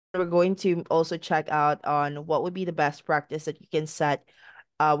we're going to also check out on what would be the best practice that you can set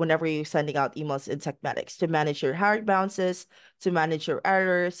whenever you're sending out emails in TekMatix to manage your hard bounces, to manage your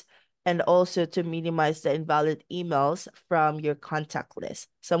errors, and also to minimize the invalid emails from your contact list.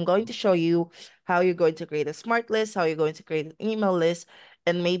 So I'm going to show you how you're going to create a smart list, how you're going to create an email list,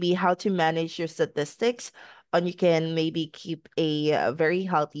 and maybe how to manage your statistics. And you can maybe keep a very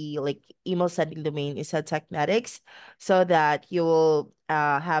healthy like email sending domain inside TekMatix so that you will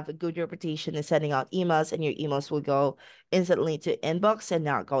have a good reputation in sending out emails and your emails will go instantly to inbox and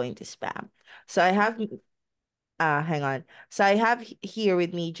not going to spam. So I have hang on. So I have here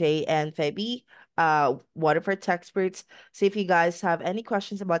with me Jay and Feby, one of our tech experts. So if you guys have any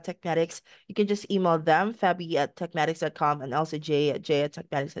questions about TekMatix, you can just email them, Feby at tekmatix.com and also Jay at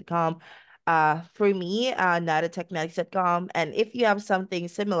tekmatix.com. For me, not at tekmatix.com. And if you have something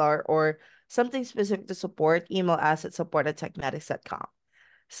similar or something specific to support, email us at support at tekmatix.com.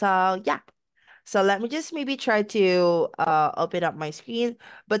 So yeah. So let me just maybe try to open up my screen.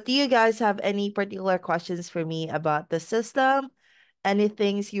 But do you guys have any particular questions for me about the system? Any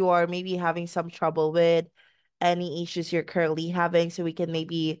things you are maybe having some trouble with? Any issues you're currently having so we can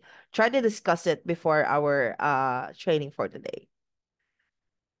maybe try to discuss it before our training for today.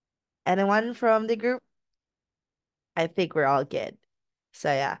 Anyone from the group? I think we're all good.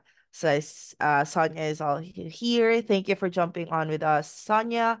 So yeah. So Sonia is all here. Thank you for jumping on with us,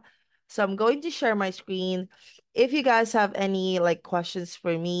 Sonia. So I'm going to share my screen. If you guys have any like questions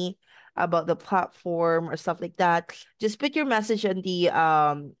for me about the platform or stuff like that, just put your message in the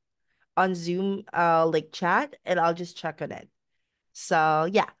on Zoom like chat and I'll just check on it. So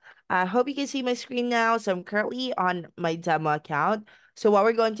yeah, I hope you can see my screen now. So I'm currently on my demo account. So what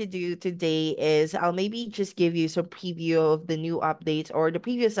we're going to do today is I'll maybe just give you some preview of the new updates or the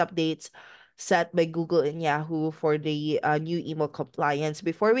previous updates set by Google and Yahoo for the new email compliance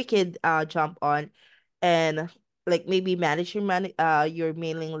before we could jump on and like maybe manage your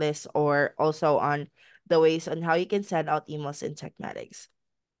mailing list or also on the ways on how you can send out emails in TekMatix.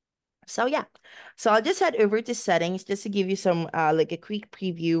 So yeah, so I'll just head over to settings just to give you some like a quick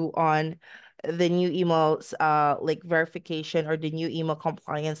preview on the new emails like verification or the new email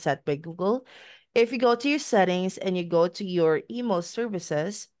compliance set by Google. If you go to your settings and you go to your email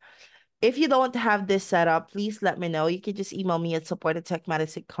services, if you don't have this set up, please let me know. You can just email me at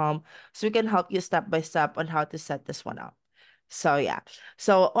support@tekmatix.com so we can help you step by step on how to set this one up. So yeah.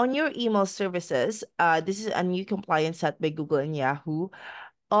 So on your email services, this is a new compliance set by Google and Yahoo.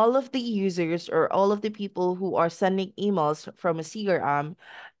 All of the users or all of the people who are sending emails from a CRM,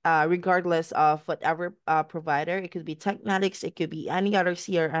 regardless of whatever provider, it could be TekMatix, it could be any other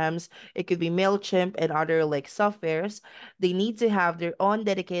CRMs, it could be MailChimp and other like softwares, they need to have their own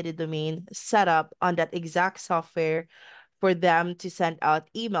dedicated domain set up on that exact software for them to send out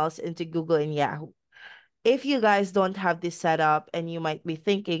emails into Google and Yahoo. If you guys don't have this set up and you might be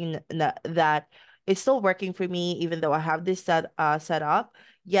thinking that it's still working for me even though I have this set up,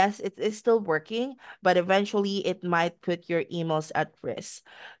 yes, it is still working, but eventually it might put your emails at risk.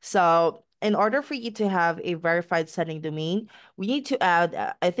 So in order for you to have a verified sending domain, we need to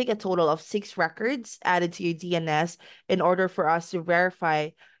add, I think, a total of 6 records added to your DNS in order for us to verify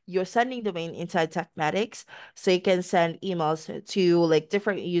your sending domain inside TekMatix so you can send emails to like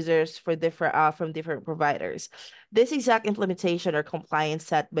different users for different from different providers. This exact implementation or compliance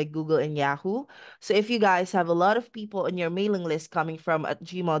set by Google and Yahoo. So if you guys have a lot of people on your mailing list coming from at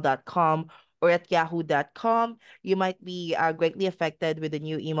gmail.com or at yahoo.com, you might be greatly affected with the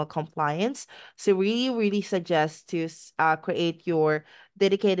new email compliance. So really suggest to create your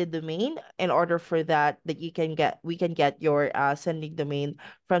dedicated domain in order for that we can get your sending domain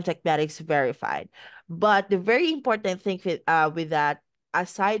from TekMatix verified. But the very important thing with that,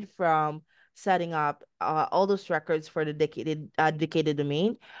 aside from setting up all those records for the dedicated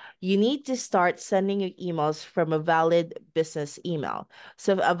domain, you need to start sending your emails from a valid business email.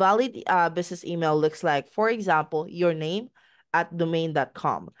 So a valid business email looks like, for example, your name at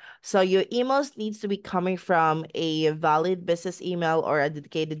domain.com. So your emails needs to be coming from a valid business email or a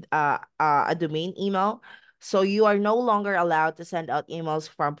dedicated a domain email. So you are no longer allowed to send out emails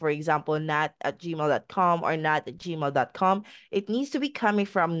from, for example, nat@gmail.com or nat@gmail.com. It needs to be coming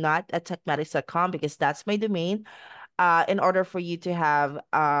from nat@tekmatix.com because that's my domain. In order for you to have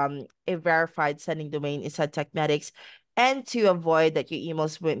a verified sending domain inside TekMatix and to avoid that your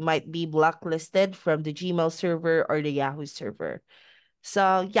emails might be blacklisted from the Gmail server or the Yahoo server.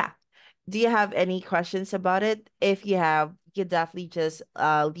 So yeah, do you have any questions about it? If you have, you can definitely just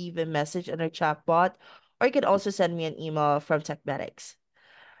leave a message on our chat bot, or you can also send me an email from TekMatix.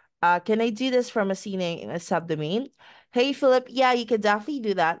 Can I do this from a CNAME subdomain? Hey Philip, yeah, you can definitely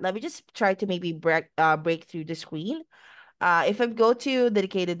do that. Let me just try to maybe break through the screen. If I go to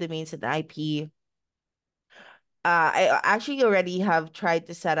dedicated domains and IP, I actually already have tried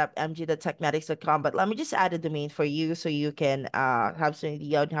to set up mg.techmatics.com, but let me just add a domain for you so you can have some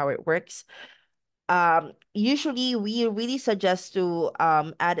idea on how it works. Usually we really suggest to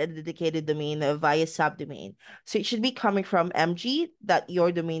add a dedicated domain via subdomain. So it should be coming from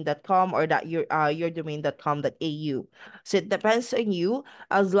mg.yourdomain.com or yourdomain.com.au. So it depends on you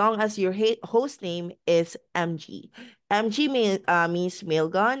as long as your host name is mg. Means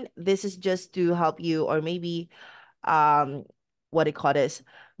mailgun. This is just to help you, or maybe um what do you call this,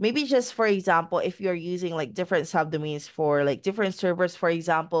 maybe just for example, if you're using like different subdomains for like different servers, for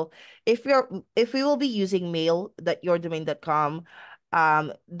example, if we will be using mail.yourdomain.com,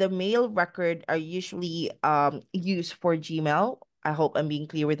 the mail record are usually used for Gmail. I hope I'm being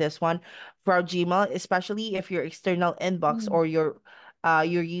clear with this one. For our Gmail, especially if your external inbox Mm. or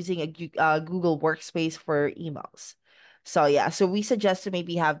you're using a Google Workspace for emails. So yeah, so we suggest to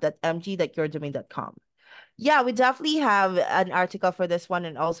maybe have that mg.yourdomain.com. Yeah, we definitely have an article for this one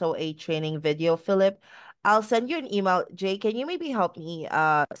and also a training video, Philip. I'll send you an email. Jay, can you maybe help me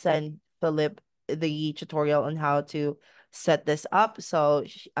send Philip the tutorial on how to set this up so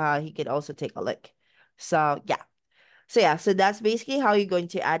he can also take a look. So yeah. So yeah, so that's basically how you're going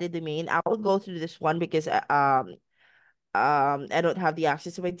to add a domain. I will go through this one because I don't have the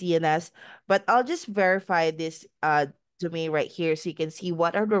access to my DNS, but I'll just verify this domain right here so you can see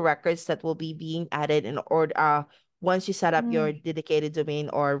what are the records that will be being added in order once you set up your Mm. dedicated domain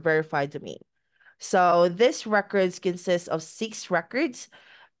or verified domain. So this records consists of 6 records,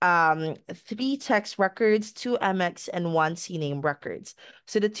 three text records, two MX, and one CNAME records.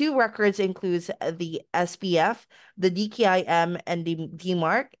 So the two records includes the SPF, the DKIM, and the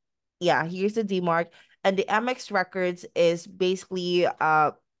DMARC. Yeah, here's the DMARC. And the MX records is basically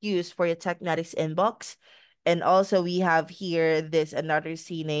used for your TekMatix inbox. And also we have here this another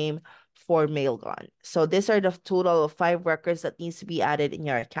CNAME for Mailgun. So these are the total of 5 records that needs to be added in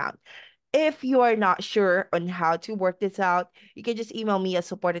your account. If you are not sure on how to work this out, you can just email me at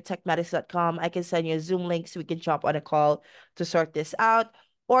support@techmatics.com. I can send you a Zoom link so we can jump on a call to sort this out.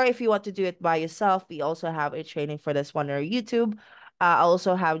 Or if you want to do it by yourself, we also have a training for this one on our YouTube. I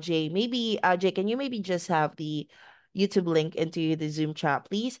also have Jay. Maybe Jay, can you maybe just have the YouTube link into the Zoom chat,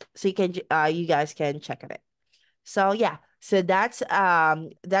 please? So you guys can check it. So yeah, so that's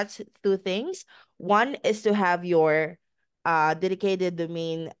 2 things. One is to have your dedicated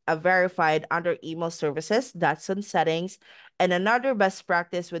domain verified under email services. That's on settings. And another best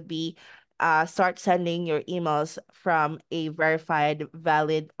practice would be start sending your emails from a verified,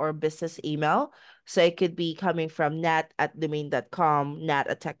 valid, or business email. So it could be coming from nat@domain.com,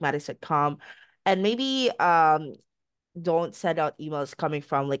 nat@techmatics.com, and maybe don't send out emails coming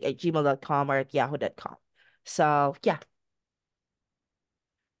from like at gmail.com or at yahoo.com. So yeah,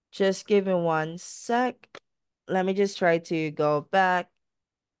 just give me 1 sec. Let me just try to go back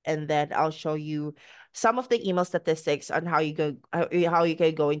and then I'll show you some of the email statistics on how you can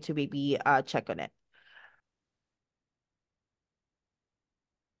go into maybe check on it.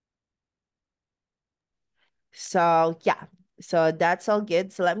 So yeah, so that's all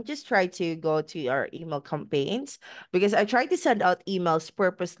good. So let me just try to go to our email campaigns because I tried to send out emails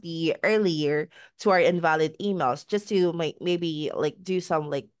purposely earlier to our invalid emails just to maybe like do some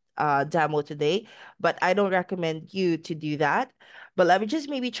like demo today, but I don't recommend you to do that. But let me just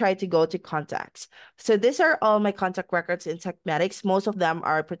maybe try to go to contacts. So these are all my contact records in TekMatix. Most of them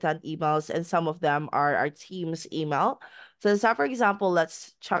are pretend emails and some of them are our team's email. So for example,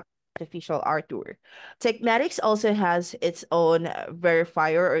 let's check artificial Arthur. TekMatix also has its own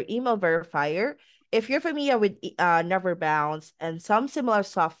verifier or email verifier. If you're familiar with Never Bounce and some similar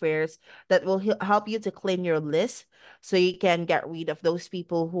softwares that will help you to clean your list so you can get rid of those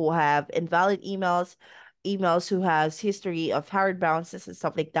people who have invalid emails, emails who has history of hard bounces and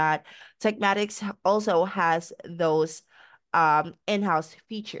stuff like that. TekMatix also has those in-house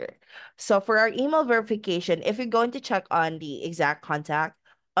feature. So for our email verification, if you're going to check on the exact contact,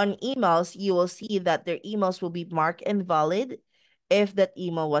 on emails, you will see that their emails will be marked invalid if that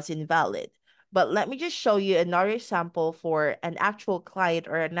email was invalid. But let me just show you another sample for an actual client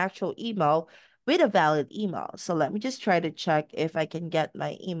or an actual email with a valid email. So let me just try to check if I can get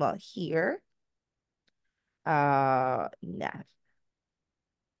my email here. Nah,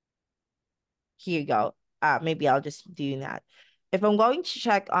 here you go. Maybe I'll just do that. If I'm going to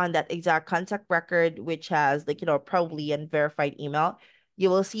check on that exact contact record, which has like, probably a verified email, you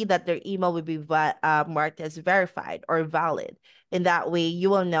will see that their email will be marked as verified or valid. In that way, you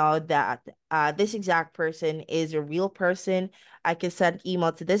will know that this exact person is a real person. I can send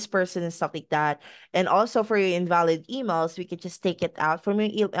email to this person and stuff like that. And also for your invalid emails, we can just take it out from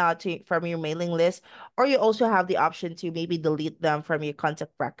your from your mailing list, or you also have the option to maybe delete them from your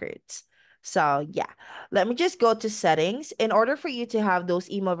contact records. So yeah, let me just go to settings. In order for you to have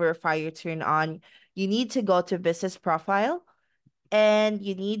those email verifier turned on, you need to go to business profile, and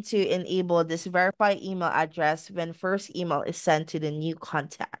you need to enable this verify email address when first email is sent to the new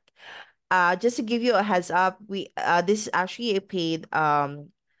contact. Just to give you a heads up, we this is actually a paid what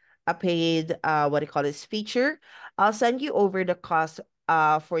do you call this feature. I'll send you over the cost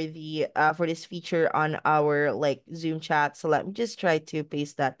for this feature on our like Zoom chat. So let me just try to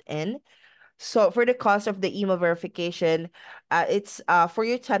paste that in. So for the cost of the email verification, it's for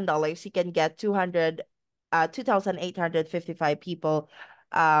your $10, you can get 2,855 people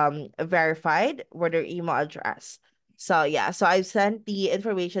verified with their email address. So yeah, so I've sent the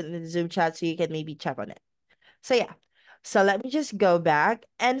information in the Zoom chat so you can maybe check on it. So yeah. So let me just go back.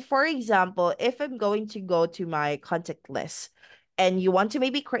 And for example, if I'm going to go to my contact list and you want to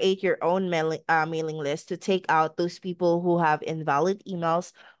maybe create your own mailing list to take out those people who have invalid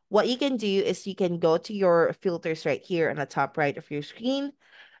emails, what you can do is you can go to your filters right here on the top right of your screen,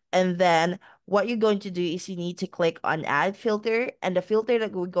 and then what you're going to do is you need to click on add filter, and the filter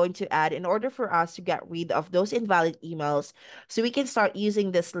that we're going to add in order for us to get rid of those invalid emails so we can start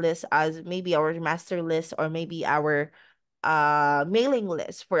using this list as maybe our master list or maybe our mailing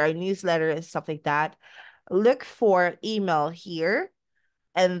list for our newsletter and stuff like that. Look for email here,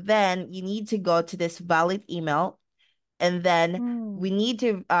 and then you need to go to this valid email, and then Mm. we need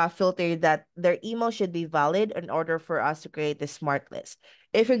to filter that their email should be valid in order for us to create the smart list.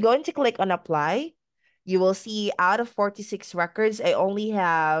 If you're going to click on apply, you will see out of 46 records, I only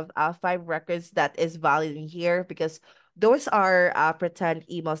have 5 records that is valid in here because those are pretend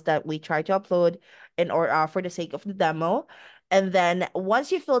emails that we try to upload in or for the sake of the demo. And then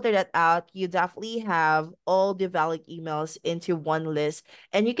once you filter that out, you definitely have all the valid emails into one list,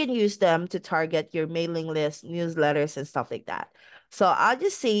 and you can use them to target your mailing list, newsletters, and stuff like that. So I'll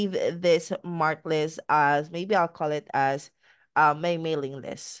just save this marked list as maybe I'll call it as my mailing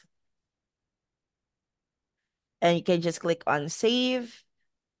list. And you can just click on save.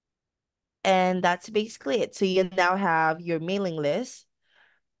 And that's basically it. So you now have your mailing list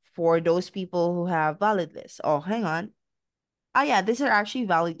for those people who have valid lists. Oh, hang on. Oh, yeah, these are actually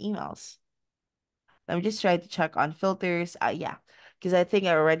valid emails. Let me just try to check on filters. Yeah, because I think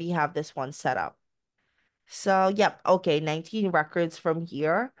I already have this one set up. So, yep, okay, 19 records from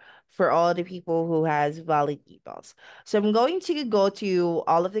here for all the people who has valid emails. So I'm going to go to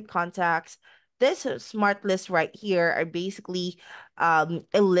all of the contacts. This smart list right here are basically a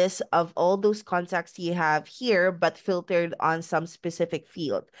list of all those contacts you have here, but filtered on some specific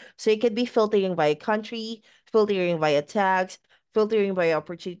field. So it could be filtering by country, filtering via tags, filtering by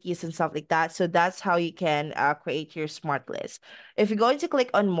opportunities and stuff like that. So that's how you can create your smart list. If you're going to click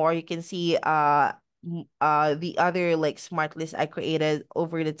on more, you can see the other like smart list I created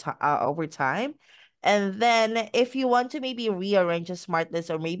over time. And then if you want to maybe rearrange a smart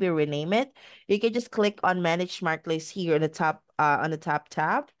list or maybe rename it, you can just click on manage smart list here on the top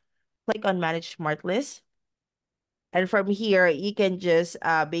tab. Click on manage smart list. And from here, you can just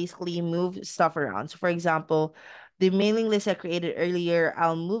basically move stuff around. So for example, the mailing list I created earlier,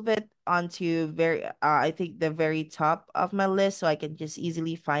 I'll move it onto I think the very top of my list so I can just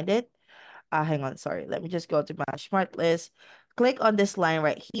easily find it. Hang on, sorry. Let me just go to my smart list. Click on this line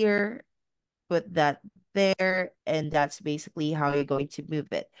right here, put that there, and that's basically how you're going to move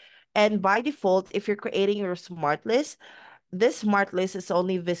it. And by default, if you're creating your smart list, this smart list is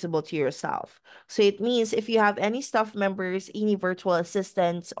only visible to yourself. So it means if you have any staff members, any virtual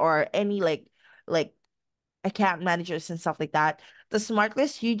assistants, or any like account managers and stuff like that, the smart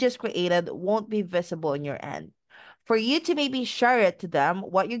list you just created won't be visible on your end. For you to maybe share it to them,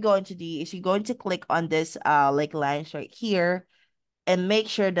 what you're going to do is you're going to click on this like lines right here and make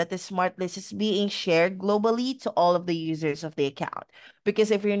sure that the smart list is being shared globally to all of the users of the account.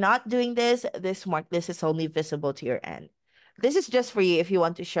 Because if you're not doing this, the smart list is only visible to your end. This is just for you if you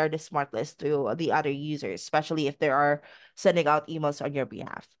want to share the smart list to the other users, especially if they are sending out emails on your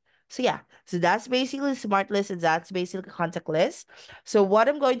behalf. So yeah, so that's basically smart list and that's basically contact list. So what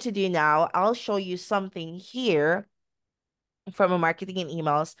I'm going to do now, I'll show you something here from a marketing and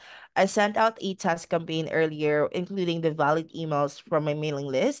emails. I sent out a test campaign earlier, including the valid emails from my mailing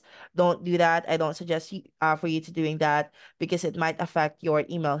list. Don't do that. I don't suggest for you to doing that because it might affect your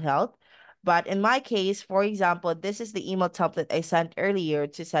email health. But in my case, for example, this is the email template I sent earlier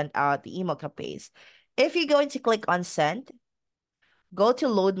to send out the email campaigns. If you're going to click on send, go to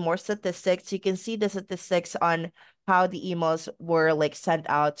load more statistics. You can see the statistics on how the emails were like sent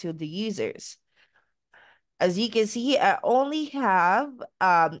out to the users. As you can see, I have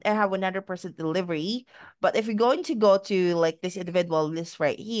 100% delivery. But if you're going to go to like this individual list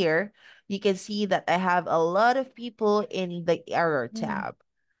right here, you can see that I have a lot of people in the error Mm. tab.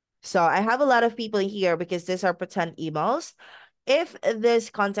 So I have a lot of people here because these are pretend emails. If this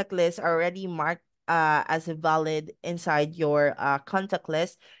contact list are already marked as valid inside your contact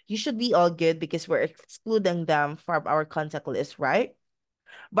list, you should be all good because we're excluding them from our contact list, right?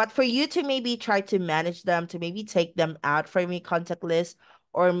 But for you to maybe try to manage them, to maybe take them out from your contact list,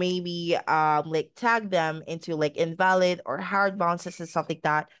 or maybe like tag them into like invalid or hard bounces and stuff like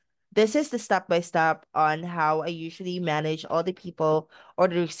that. This is the step by step on how I usually manage all the people or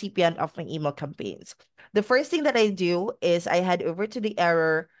the recipient of my email campaigns. The first thing that I do is I head over to the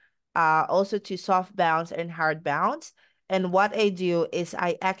error, also to soft bounce and hard bounce. And what I do is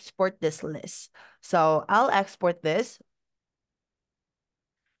I export this list. So I'll export this,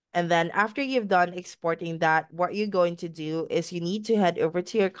 and then after you've done exporting that, what you're going to do is you need to head over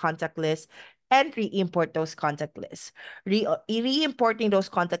to your contact list and re-import those contact lists. Re-importing those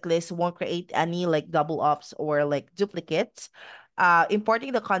contact lists won't create any like double ups or like duplicates.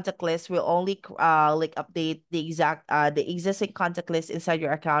 Importing the contact list will only like update the existing contact list inside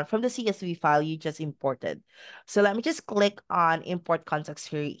your account from the CSV file you just imported. So let me just click on import contacts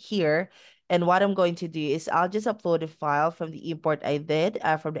here. And what I'm going to do is I'll just upload a file from the import I did,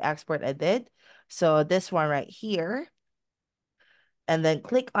 from the export I did. So this one right here, and then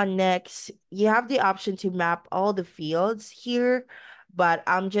click on next. You have the option to map all the fields here, but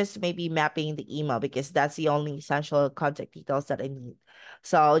I'm just maybe mapping the email because that's the only essential contact details that I need.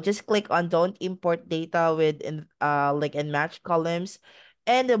 So I'll just click on don't import data with like in match columns.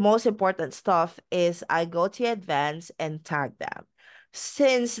 And the most important stuff is I go to advanced and tag them.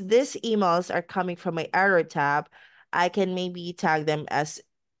 Since these emails are coming from my error tab, I can maybe tag them as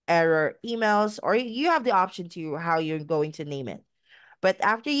error emails, or you have the option to how you're going to name it. But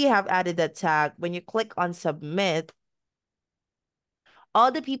after you have added that tag, when you click on submit, all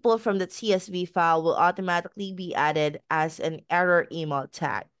the people from the CSV file will automatically be added as an error email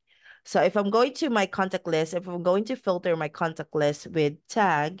tag. So if I'm going to my contact list, if I'm going to filter my contact list with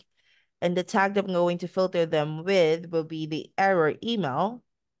tag, and the tag that I'm going to filter them with will be the error email,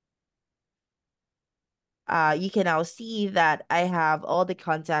 you can now see that I have all the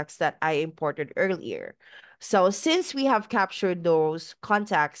contacts that I imported earlier. So since we have captured those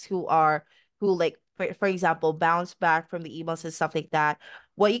contacts who like for example bounce back from the emails and stuff like that,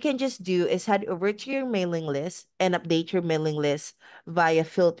 what you can just do is head over to your mailing list and update your mailing list via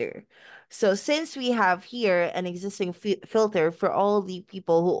filter. So since we have here an existing filter for all the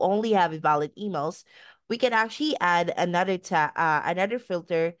people who only have valid emails, we can actually add another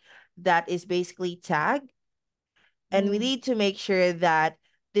filter that is basically tag, and we Mm. need to make sure that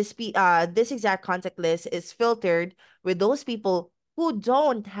this exact contact list is filtered with those people who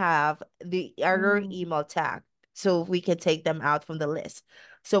don't have the error Mm. email tag, so we can take them out from the list.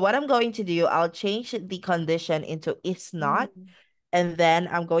 So what I'm going to do, I'll change the condition into it's not, Mm. and then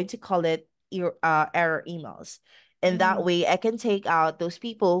I'm going to call it error emails. And that Mm. way I can take out those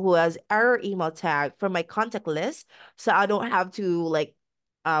people who has error email tag from my contact list. So I don't have to like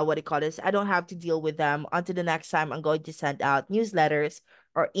what do you call this? I don't have to deal with them until the next time I'm going to send out newsletters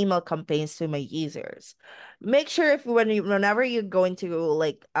or email campaigns to my users. Make sure if whenever you're going to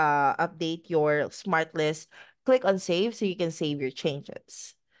like update your smart list, click on save so you can save your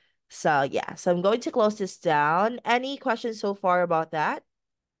changes. So yeah, so I'm going to close this down. Any questions so far about that?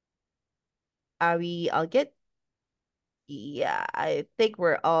 Are we all good? Yeah, I think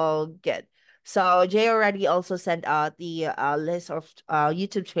we're all good. So Jay already also sent out the list of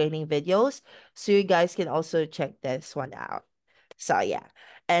YouTube training videos, so you guys can also check this one out. So yeah.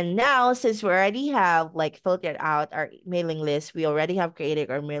 And now since we already have like filtered out our mailing list, we already have created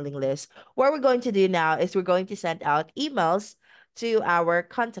our mailing list. What we're going to do now is we're going to send out emails to our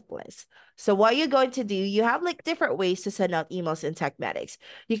contact list. So what you're going to do, you have like different ways to send out emails in TekMatix.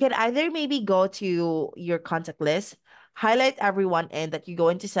 You can either maybe go to your contact list, highlight everyone in that you're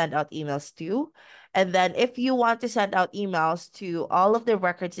going to send out emails to. And then if you want to send out emails to all of the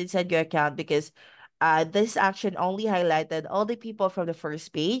records inside your account, because this action only highlighted all the people from the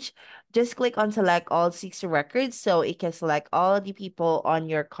first page, just click on select all 60 records so it can select all the people on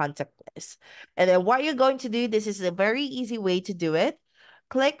your contact list. And then what you're going to do, this is a very easy way to do it.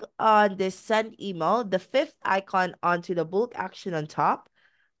 Click on this send email, the fifth icon onto the bulk action on top.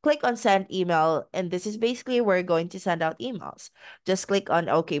 click on send email, and this is basically where we're going to send out emails. Just click on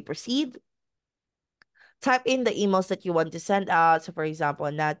OK, proceed. Type in the emails that you want to send out. So, for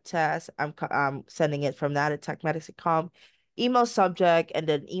example, Nat test, I'm sending it from Nat at TekMatix.com. Email subject and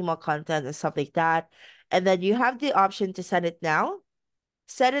then email content and stuff like that. And then you have the option to send it now,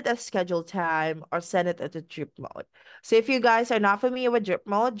 set it as scheduled time, or set it at the drip mode. So if you guys are not familiar with drip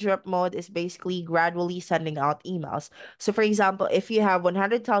mode is basically gradually sending out emails. So for example, if you have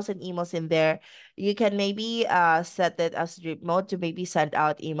 100,000 emails in there, you can maybe set it as drip mode to maybe send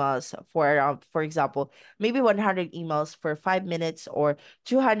out emails for around, for example, maybe 100 emails for 5 minutes or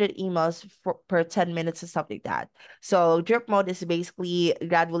 200 emails per 10 minutes and stuff like that. So drip mode is basically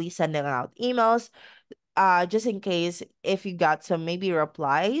gradually sending out emails, just in case if you got some maybe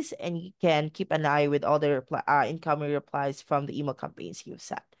replies, and you can keep an eye with all the incoming replies from the email campaigns you've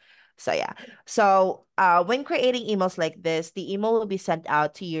set. So yeah. So when creating emails like this, the email will be sent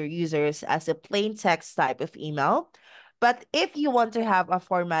out to your users as a plain text type of email. But if you want to have a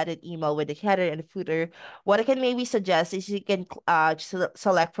formatted email with a header and a footer, what I can maybe suggest is you can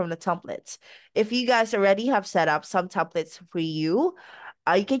select from the templates. If you guys already have set up some templates for you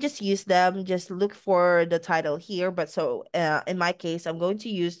can just use them. Just look for the title here. But so in my case, I'm going to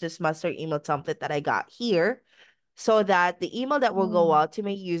use this master email template that I got here, so that the email that will go Mm. out to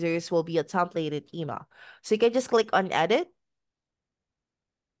my users will be a templated email. So you can just click on edit,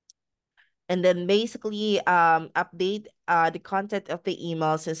 and then basically update the content of the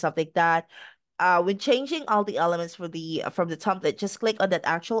emails and stuff like that. When changing all the elements for the from the template, just click on that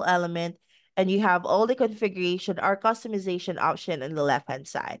actual element, and you have all the configuration or customization option on the left hand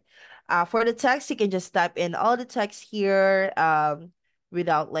side. For the text, you can just type in all the text here,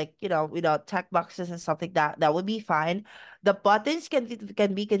 without, like, without text boxes and stuff like that. That would be fine. The buttons can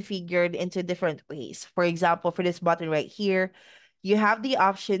be configured into different ways. For example, for this button right here, you have the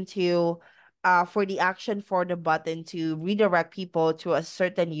option to for the action for the button to redirect people to a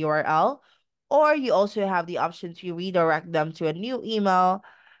certain URL, or you also have the option to redirect them to a new email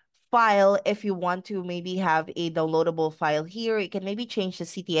file. If you want to maybe have a downloadable file here, you can maybe change the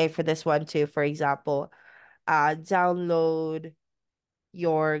CTA for this one to, for example, download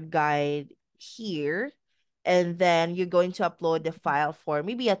your guide here, and then you're going to upload the file for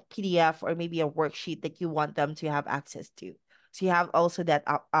maybe a PDF or maybe a worksheet that you want them to have access to. So you have also that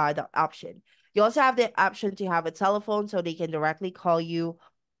the option. You also have the option to have a telephone so they can directly call you,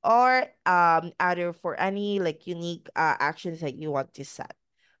 or either for any like unique actions that you want to set.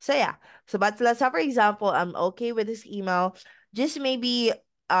 So yeah. So but let's have, for example, I'm okay with this email. Just maybe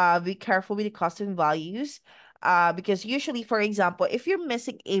be careful with the custom values, because usually, for example, if you're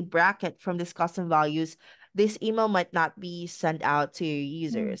missing a bracket from this custom values, this email might not be sent out to your Mm.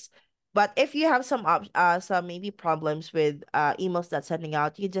 users. But if you have some maybe problems with emails that's sending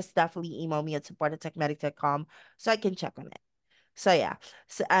out, you just definitely email me at support@tekmedic.com so I can check on it. So yeah.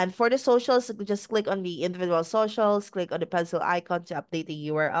 So, and for the socials, just click on the individual socials, click on the pencil icon to update the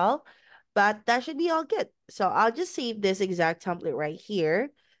URL. But that should be all good. So I'll just save this exact template right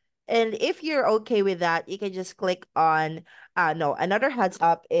here. And if you're okay with that, you can just click on no, another heads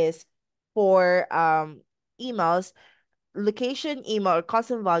up is for emails, location email or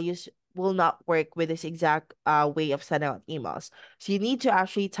custom values will not work with this exact way of sending out emails. So you need to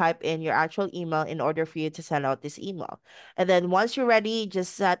actually type in your actual email in order for you to send out this email. And then once you're ready,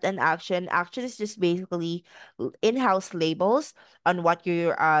 just set an action. Action is just basically in-house labels on what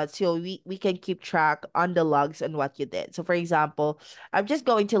you're so we can keep track on the logs on what you did. So for example, I'm just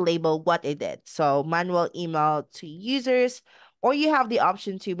going to label what I did. So manual email to users, or you have the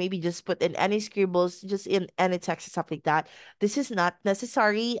option to maybe just put in any scribbles, just in any text and stuff like that. This is not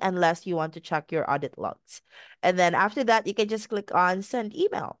necessary unless you want to check your audit logs. And then after that, you can just click on send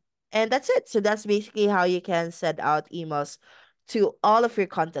email. And that's it. So that's basically how you can send out emails to all of your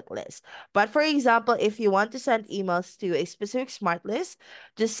contact lists. But for example, if you want to send emails to a specific smart list,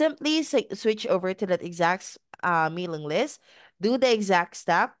 just simply switch over to that exact mailing list, do the exact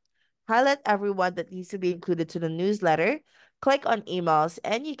step, highlight everyone that needs to be included to the newsletter, click on emails,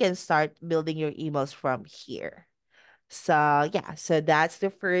 and you can start building your emails from here. So yeah, so that's the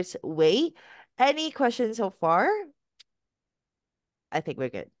first way. Any questions so far? I think we're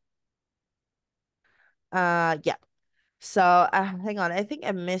good. Yeah. So hang on, I think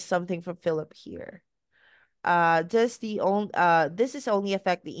I missed something from Philip here. This is only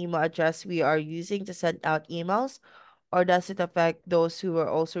affect the email address we are using to send out emails, or does it affect those who are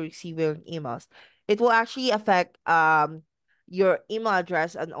also receiving emails? It will actually affect your email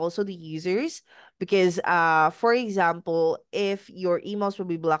address and also the users, because for example, if your emails will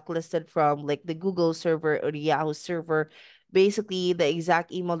be blacklisted from like the Google server or the Yahoo server, basically the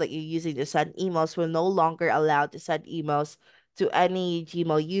exact email that you're using to send emails will no longer allow to send emails to any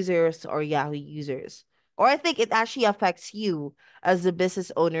Gmail users or Yahoo users. Or I think it actually affects you as the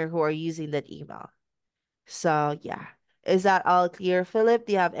business owner who are using that email. So yeah. Is that all clear, Philip?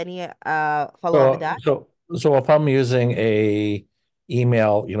 Do you have any follow up with So, that? so, so if I'm using a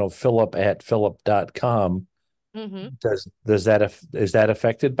email, philip@philip.com, Mm-hmm. does that is that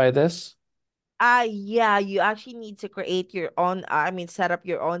affected by this? Yeah, you actually need to create your own, set up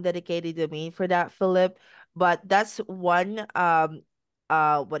your own dedicated domain for that, Philip. But that's one,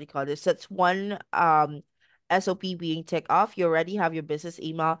 what do you call this? That's one, SOP being ticked off. You already have your business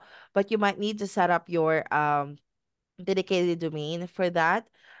email, but you might need to set up your, dedicated domain for that,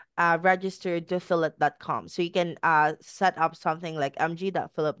 registered to philip.com. So you can, set up something like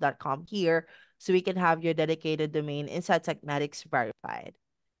mg.philip.com here, so we can have your dedicated domain inside TekMatix verified.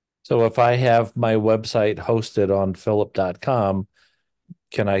 So if I have my website hosted on philip.com,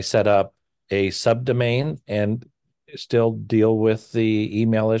 can I set up a subdomain and still deal with the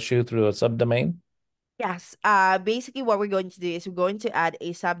email issue through a subdomain? Yes. Basically what we're going to do is we're going to add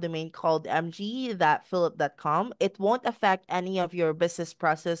a subdomain called mg.philip.com. It won't affect any of your business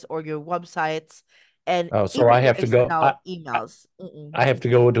process or your websites and Oh, so even I your have to go. external emails. I have to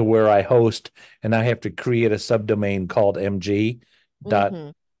go to where I host, and I have to create a subdomain called MG. Dot.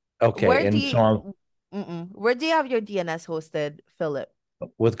 Mm-hmm. Okay, Where do and so on where do you have your DNS hosted, Philip?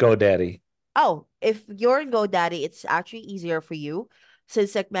 with GoDaddy. Oh, if you're in GoDaddy, it's actually easier for you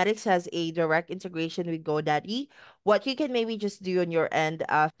since TekMatix has a direct integration with GoDaddy. What you can maybe just do on your end,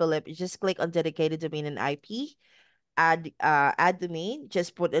 Philip, is just click on dedicated domain and IP, add domain,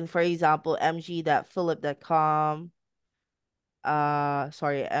 just put in, for example, mg.philip.com.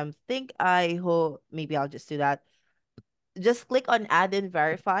 Sorry, think I hope maybe I'll just do that. Just click on add and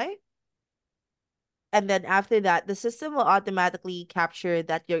verify. And then after that, the system will automatically capture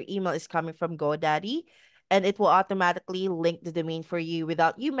that your email is coming from GoDaddy, and it will automatically link the domain for you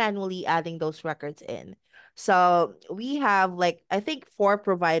without you manually adding those records in. So we have like, I think, four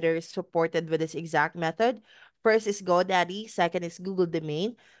providers supported with this exact method. First is GoDaddy, second is Google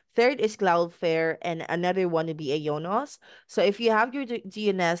Domain, third is Cloudflare, and another one would be Aionos. So if you have your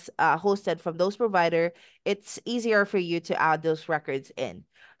DNS hosted from those provider, it's easier for you to add those records in.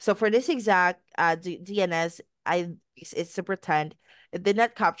 So for this exact DNS, it's to pretend it did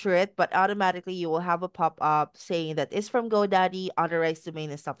not capture it, but automatically you will have a pop up saying that it's from GoDaddy, authorized domain,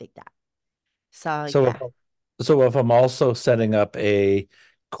 and stuff like that. So So yeah, if I'm also setting up a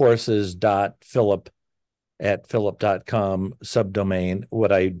courses.philip@philip.com subdomain,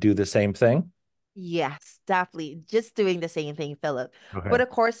 would I do the same thing? yes, definitely, just doing the same thing, Philip. Okay. But the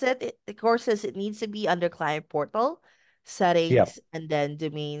courses, it needs to be under client portal Yeah. settings and then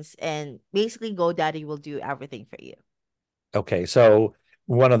domains, and basically GoDaddy will do everything for you. Okay. So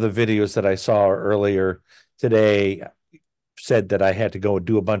one of the videos that I saw earlier today said that I had to go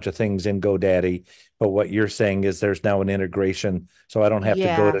do a bunch of things in GoDaddy, but what you're saying is there's now an integration, so Yes. I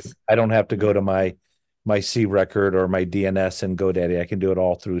don't have to go to my C record or my DNS in GoDaddy. I can do it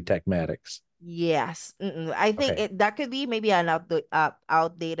all through TekMatix. Yes, I think Okay. that could be maybe an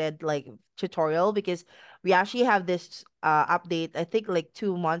outdated like tutorial because we actually have this update I think like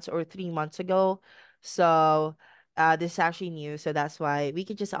 2 months or 3 months ago. So this is actually new, so that's why we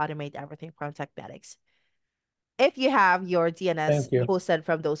can just automate everything from TechMatix if you have your DNS Thank you. hosted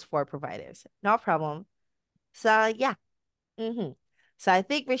from those four providers. No problem. So yeah, mm-hmm. So I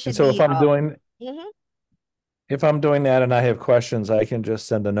think we And should so be mhm, if I'm doing that and I have questions, I can just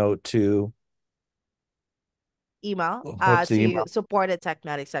send a note to email what's the to email? support at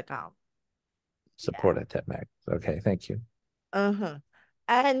techmatics.com. Support at TekMatix. Okay, thank you. Uh-huh.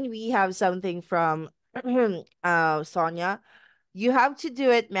 And we have something from Sonia. You have to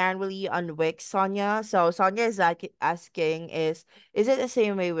do it manually on Wix, Sonia. So Sonia is like asking is it the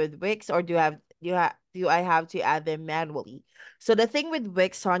same way with Wix or do I have to add them manually? So the thing with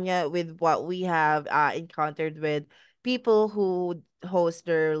Wix, Sonia, with what we have encountered with people who host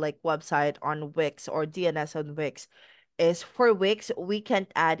their like website on Wix or DNS on Wix is for Wix, we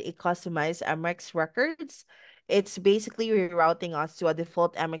can't add a customized MX records. It's basically rerouting us to a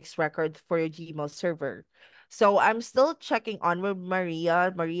default MX record for your Gmail server. So I'm still checking on with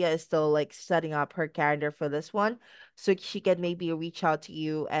Maria. Maria is still like setting up her calendar for this one. So she can maybe reach out to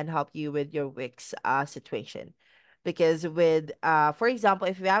you and help you with your Wix situation. Because with for example,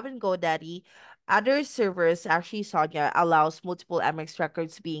 if you haven't GoDaddy, other servers actually Sonia allows multiple MX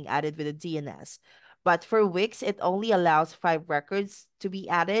records being added with a DNS. But for Wix, it only allows 5 records to be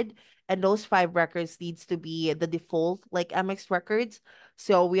added, and those 5 records needs to be the default like MX records.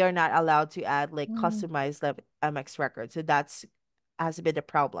 So we are not allowed to add like Mm, customized MX records. So that's has been a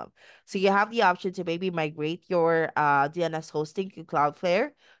problem. So you have the option to maybe migrate your DNS hosting to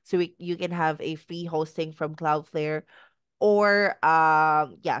Cloudflare. So you can have a free hosting from Cloudflare, or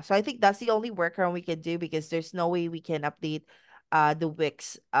yeah, so I think that's the only workaround we can do, because there's no way we can update the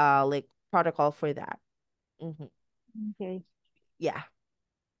Wix like protocol for that. Mm-hmm. okay. Yeah.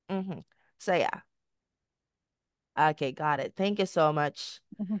 Mm-hmm. So yeah. Okay, got it. Thank you so much.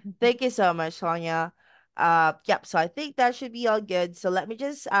 Thank you so much, Sonia. Yep, so I think that should be all good. So let me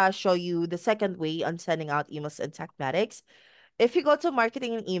just show you the second way on sending out emails in TekMatix. If you go to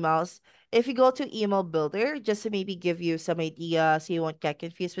marketing and emails, if you go to email builder, just to maybe give you some idea so you won't get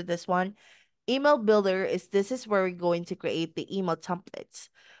confused with this one. Email builder is this is where we're going to create the email templates.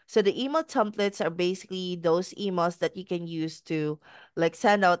 So the email templates are basically those emails that you can use to like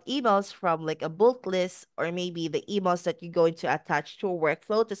send out emails from like a bulk list, or maybe the emails that you're going to attach to a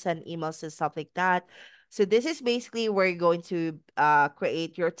workflow to send emails and stuff like that. So this is basically where you're going to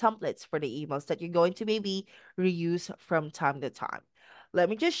create your templates for the emails that you're going to maybe reuse from time to time. Let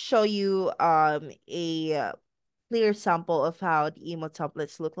me just show you a clear sample of how the email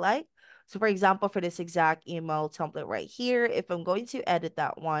templates look like. So for example, for this exact email template right here, if I'm going to edit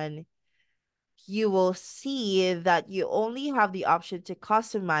that one, you will see that you only have the option to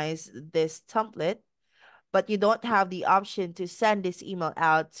customize this template, but you don't have the option to send this email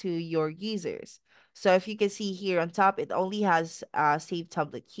out to your users. So if you can see here on top, it only has save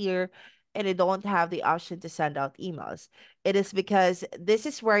template here, and it don't have the option to send out emails. It is because this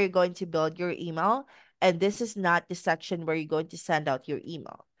is where you're going to build your email, and this is not the section where you're going to send out your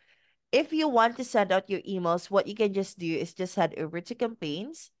email. If you want to send out your emails, what you can just do is just head over to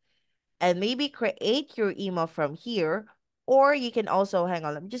campaigns and maybe create your email from here. Or you can also, hang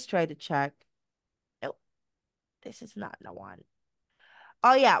on, let me just try to check. Oh, this is not the one.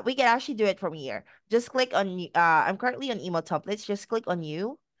 Oh yeah, we can actually do it from here. Just click on I'm currently on email templates. Just click on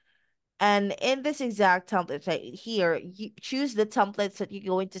new. And in this exact template right here, you choose the templates that you're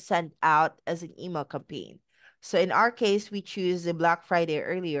going to send out as an email campaign. So in our case, we choose the Black Friday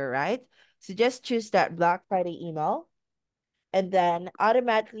earlier, right? So just choose that Black Friday email, and then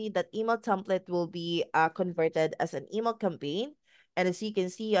automatically that email template will be converted as an email campaign. And as you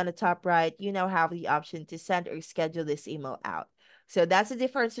can see on the top right, you now have the option to send or schedule this email out. So that's the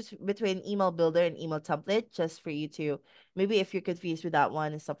difference between email builder and email template, just for you to maybe if you're confused with that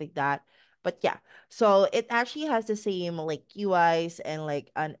one and stuff like that. But yeah, so it actually has the same like UIs and like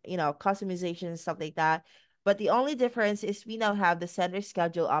customization and stuff like that. But the only difference is we now have the sender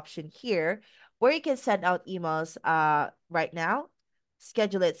schedule option here, where you can send out emails right now,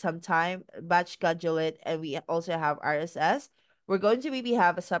 schedule it sometime, batch schedule it, and we also have RSS. We're going to maybe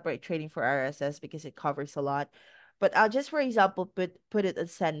have a separate training for RSS because it covers a lot. But I'll just, for example, put it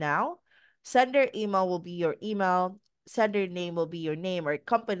as send now. Sender email will be your email. Sender name will be your name or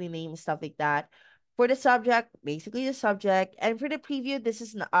company name, stuff like that. For the subject, basically the subject. And for the preview, this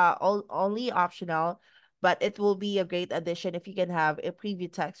is only optional, but it will be a great addition if you can have a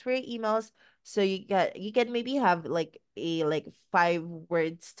preview text for your emails. So you can maybe have like a like 5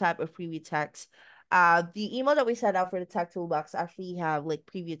 words type of preview text. The email that we set out for the tech toolbox actually have like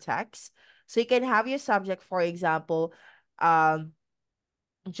preview text. So you can have your subject, for example, um,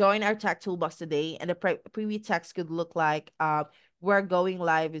 join our tech toolbox today, and the preview text could look like we're going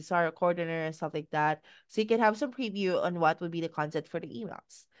live with our coordinator and stuff like that, so you can have some preview on what would be the content for the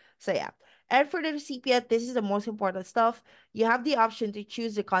emails. So yeah, and for the recipient, this is the most important stuff. You have the option to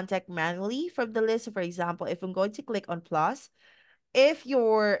choose the contact manually from the list. So for example, if I'm going to click on plus, if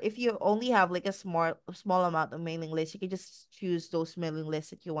you only have like a small amount of mailing list, you can just choose those mailing lists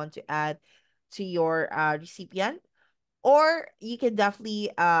that you want to add to your recipient, or you can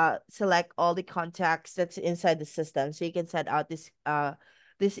definitely select all the contacts that's inside the system. So you can send out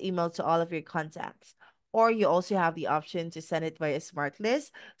this email to all of your contacts. Or you also have the option to send it via smart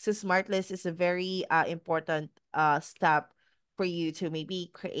list. So smart list is a very important step for you to maybe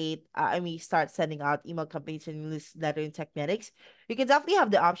create start sending out email campaigns and newsletter in TekMatix. You can definitely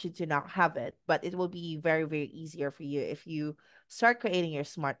have the option to not have it, but it will be very, very easier for you if you start creating your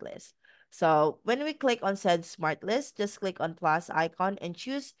smart list. So when we click on send smart list, just click on plus icon and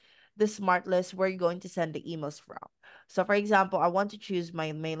choose the smart list where you're going to send the emails from. So for example, I want to choose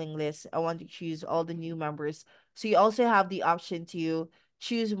my mailing list. I want to choose all the new members. So you also have the option to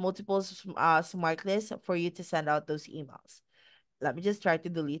choose multiple smart lists for you to send out those emails. Let me just try to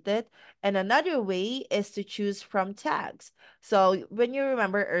delete it. And another way is to choose from tags. So when you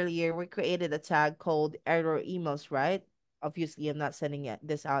remember earlier, we created a tag called error emails, right? Obviously, I'm not sending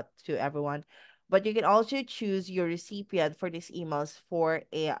this out to everyone. but you can also choose your recipient for these emails for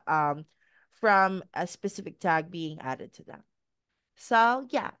a from a specific tag being added to them. So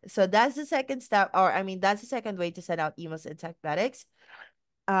yeah, so that's the second step, or I mean that's the second way to send out emails in TekMatix.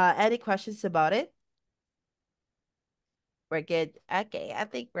 Any questions about it? We're good. Okay, I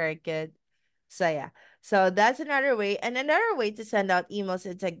think we're good. So yeah, so that's another way. And another way to send out emails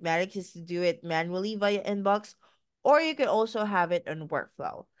in TekMatix is to do it manually via inbox, or you can also have it on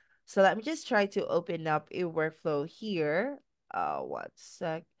workflow. So let me just try to open up a workflow here. One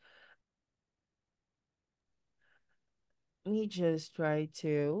sec. Let me just try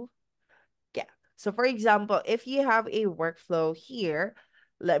to, yeah. So for example, if you have a workflow here,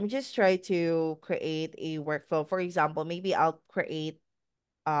 let me just try to create a workflow. For example, maybe I'll create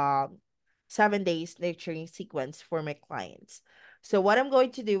um 7 days nurturing sequence for my clients. So what I'm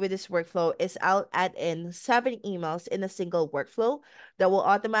going to do with this workflow is I'll add in 7 emails in a single workflow that will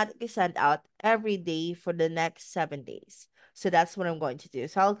automatically send out every day for the next 7 days. So that's what I'm going to do.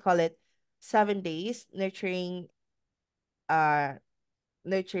 So I'll call it 7 days uh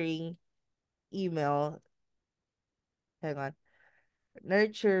nurturing email. Hang on.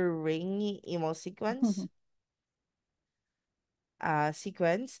 Nurturing email sequence.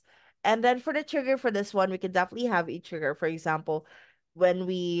 And then for the trigger for this one, we can definitely have a trigger. For example, when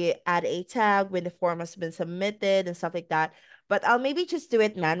we add a tag, when the form has been submitted and stuff like that. But I'll maybe just do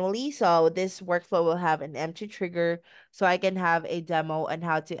it manually. So this workflow will have an empty trigger. So I can have a demo on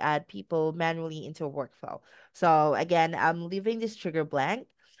how to add people manually into a workflow. So again, I'm leaving this trigger blank.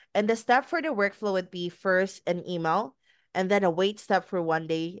 And the step for the workflow would be first an email, and then a wait step for 1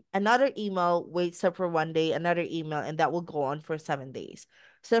 day, another email, wait step for 1 day, another email, and that will go on for 7 days.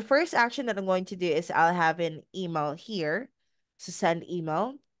 So the first action that I'm going to do is I'll have an email here. So send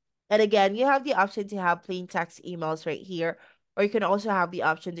email. And again, you have the option to have plain text emails right here, or you can also have the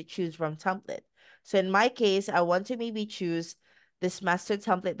option to choose from template. So in my case, I want to maybe choose this master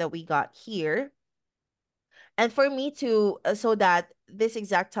template that we got here. And for me to so that this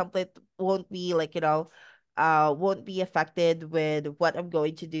exact template won't be like, won't be affected with what I'm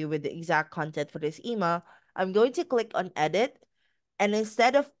going to do with the exact content for this email, I'm going to click on edit. And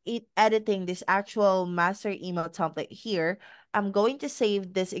instead of it editing this actual master email template here, I'm going to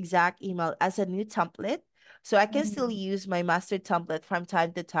save this exact email as a new template, so I can still Mhm. use my master template from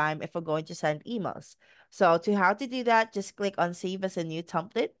time to time if I'm going to send emails. So to how to do that, just click on save as a new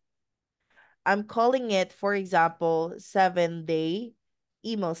template. I'm calling it, for example, 7 day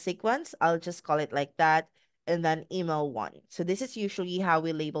email sequence. I'll just call it like that. And then email one. So this is usually how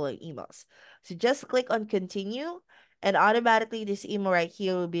we label our emails. So just click on continue, and automatically this email right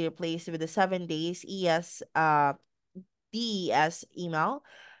here will be replaced with the 7 days DES email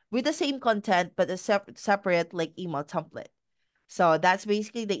with the same content but a separate like email template. So that's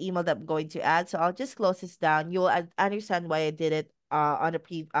basically the email that I'm going to add. So I'll just close this down. You'll understand why I did it on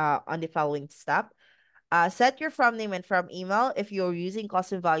the following step. Set your from name and from email. If you're using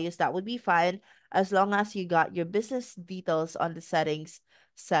custom values, that would be fine as long as you got your business details on the settings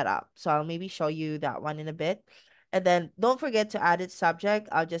set up. So I'll maybe show you that one in a bit. And then don't forget to add its subject.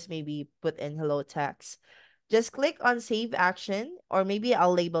 I'll just maybe put in hello text. Just click on save action, or maybe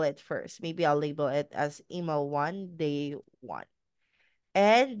I'll label it first. Maybe I'll label it as email one, day one.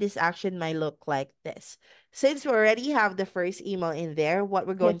 And this action might look like this. Since we already have the first email in there, what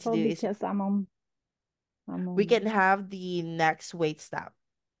we're going to Careful do is because I'm we can on. have the next wait step.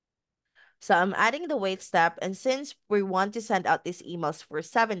 So I'm adding the wait step. And since we want to send out these emails for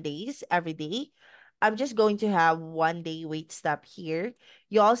 7 days every day, I'm just going to have 1 day wait step here.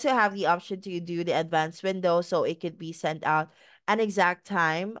 You also have the option to do the advanced window, so it could be sent out an exact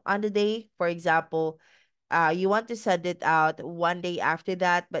time on the day. For example, you want to send it out 1 day after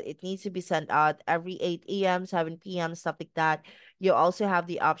that, but it needs to be sent out every 8 a.m., 7 p.m., stuff like that. You also have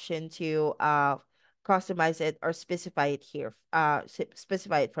the option to customize it or specify it here,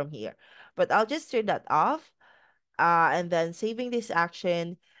 specify it from here. But I'll just turn that off, and then saving this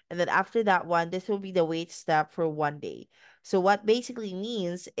action. And then after that one, this will be the wait step for 1 day. So what basically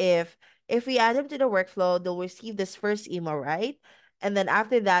means if we add them to the workflow, they'll receive this first email, right? And then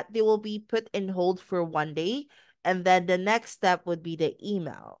after that, they will be put in hold for 1 day. And then the next step would be the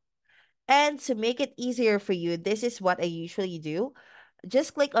email. And to make it easier for you, this is what I usually do.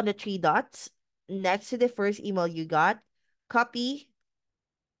 Just click on the 3 dots next to the first email you got, copy,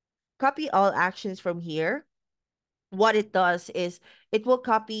 copy all actions from here. What it does is it will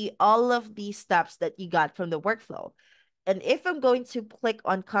copy all of these steps that you got from the workflow. And if I'm going to click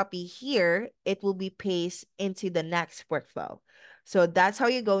on copy here, it will be paste into the next workflow. So that's how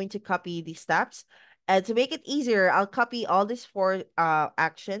you're going to copy the steps. And to make it easier, I'll copy all these four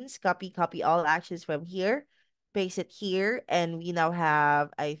actions, copy all actions from here, paste it here, and we now have,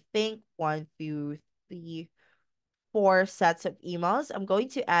 I think, 1, 2, 3, 4 sets of emails. I'm going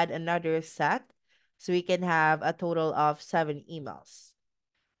to add another set so we can have a total of 7 emails.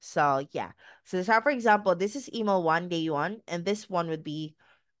 So yeah. So for example, this is email 1, day 1, and this one would be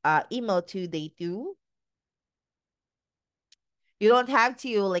email 2, day 2. You don't have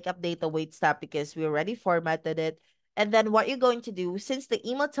to like update the wait step because we already formatted it. And then what you're going to do, since the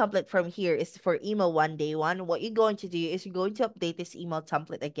email template from here is for email 1, day 1, what you're going to do is you're going to update this email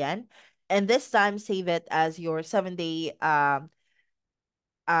template again. And this time save it as your 7-day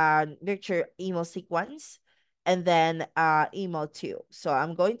nurture email sequence, and then email 2. So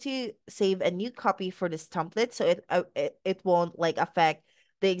I'm going to save a new copy for this template so it won't like affect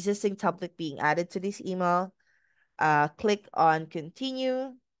the existing template being added to this email. Click on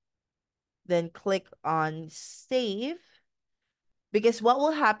continue, then click on save. Because what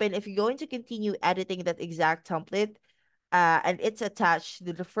will happen if you're going to continue editing that exact template, and it's attached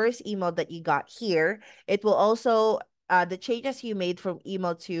to the first email that you got here, it will also, the changes you made from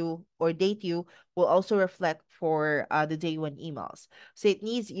email 2 or day 2 will also reflect for the day 1 emails. So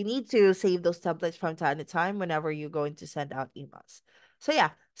you need to save those templates from time to time whenever you're going to send out emails. So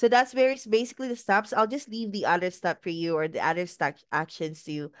yeah, so that's basically the steps. I'll just leave the other step for you, or the other stack actions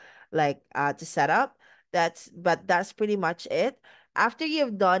to like to set up. That's pretty much it. After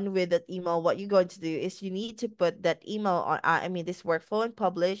you've done with that email, what you're going to do is you need to put that email on, this workflow and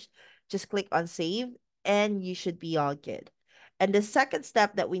publish. Just click on save, and you should be all good. And the second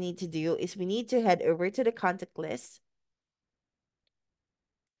step that we need to do is we need to head over to the contact list.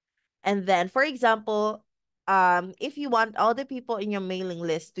 And then, for example, if you want all the people in your mailing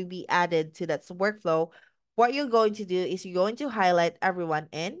list to be added to that workflow, what you're going to do is you're going to highlight everyone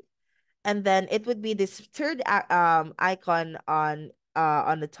in, and then it would be this third icon on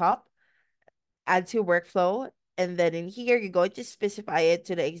the top, add to workflow, and then in here you're going to specify it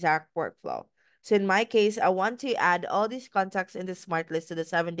to the exact workflow. So in my case, I want to add all these contacts in the smart list to the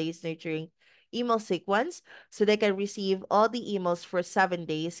 7 days nurturing email sequence so they can receive all the emails for 7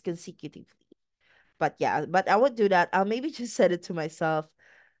 days consecutively. But yeah, but I would do that. I'll maybe just set it to myself,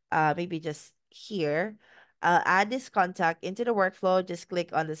 maybe just here. I'll add this contact into the workflow. Just click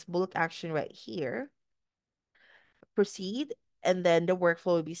on this bulk action right here, proceed, and then the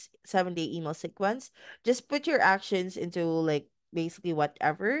workflow will be 7 day email sequence. Just put your actions into like basically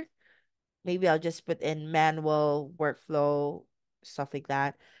whatever. Maybe I'll just put in manual workflow, stuff like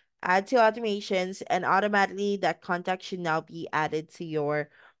that. Add to automations, and automatically that contact should now be added to your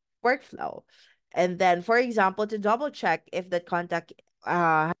workflow. And then, for example, to double check if that contact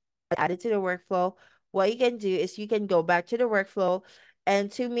added to the workflow, what you can do is you can go back to the workflow,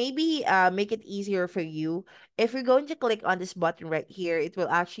 and to maybe make it easier for you, if you're going to click on this button right here, it will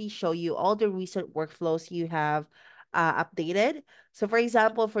actually show you all the recent workflows you have updated. So for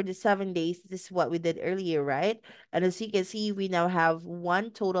example, for the 7 days, this is what we did earlier, right? And as you can see, we now have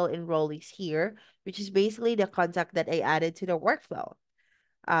one total enrollees here, which is basically the contact that I added to the workflow.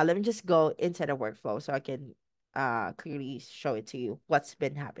 Let me just go into the workflow so I can clearly show it to you what's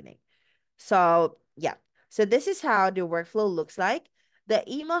been happening. So yeah, so this is how the workflow looks like. The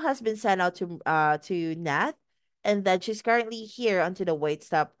email has been sent out to Nat, and then she's currently here onto the wait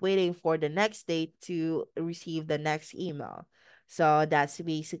stop, waiting for the next date to receive the next email. So that's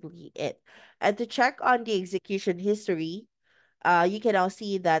basically it. And to check on the execution history, you can now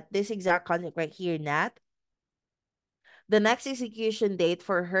see that this exact contact right here, Nat, the next execution date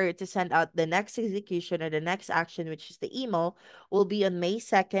for her to send out the next execution or the next action, which is the email, will be on May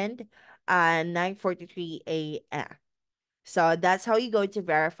 2nd at 9:43 a.m. So that's how you're going to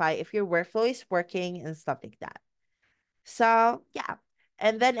verify if your workflow is working and stuff like that. So yeah.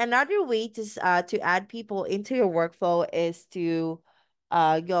 And then another way to add people into your workflow is to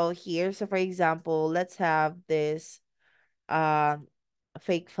go here. So for example, let's have this um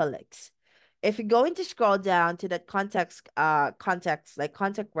fake Felix. If you're going to scroll down to that context like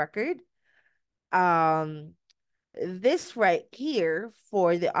contact record, um this right here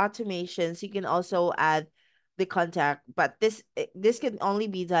for the automations, you can also add the contact, but this can only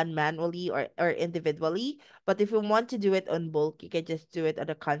be done manually or individually. But if you want to do it on bulk, you can just do it on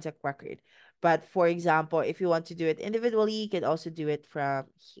a contact record. But for example, if you want to do it individually, you can also do it from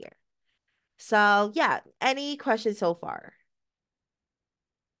here. So yeah, any questions so far?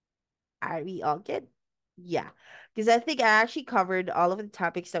 Are we all good? Yeah, because I think I actually covered all of the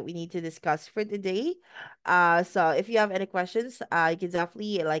topics that we need to discuss for today. So if you have any questions, you can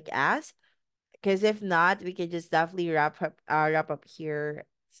definitely like ask. Because if not, we can just definitely wrap up here.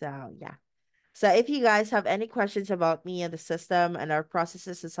 So yeah. So if you guys have any questions about me and the system and our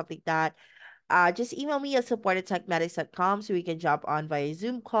processes and something like that, just email me at support@tekmatix.com so we can jump on via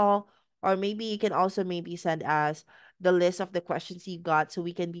Zoom call. Or maybe you can also maybe send us the list of the questions you got so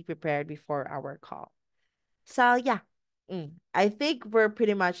we can be prepared before our call. So yeah, I think we're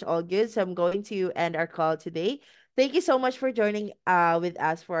pretty much all good. So I'm going to end our call today. Thank you so much for joining with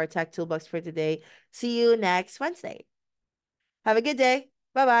us for our tech toolbox for today. See you next Wednesday. Have a good day.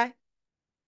 Bye bye.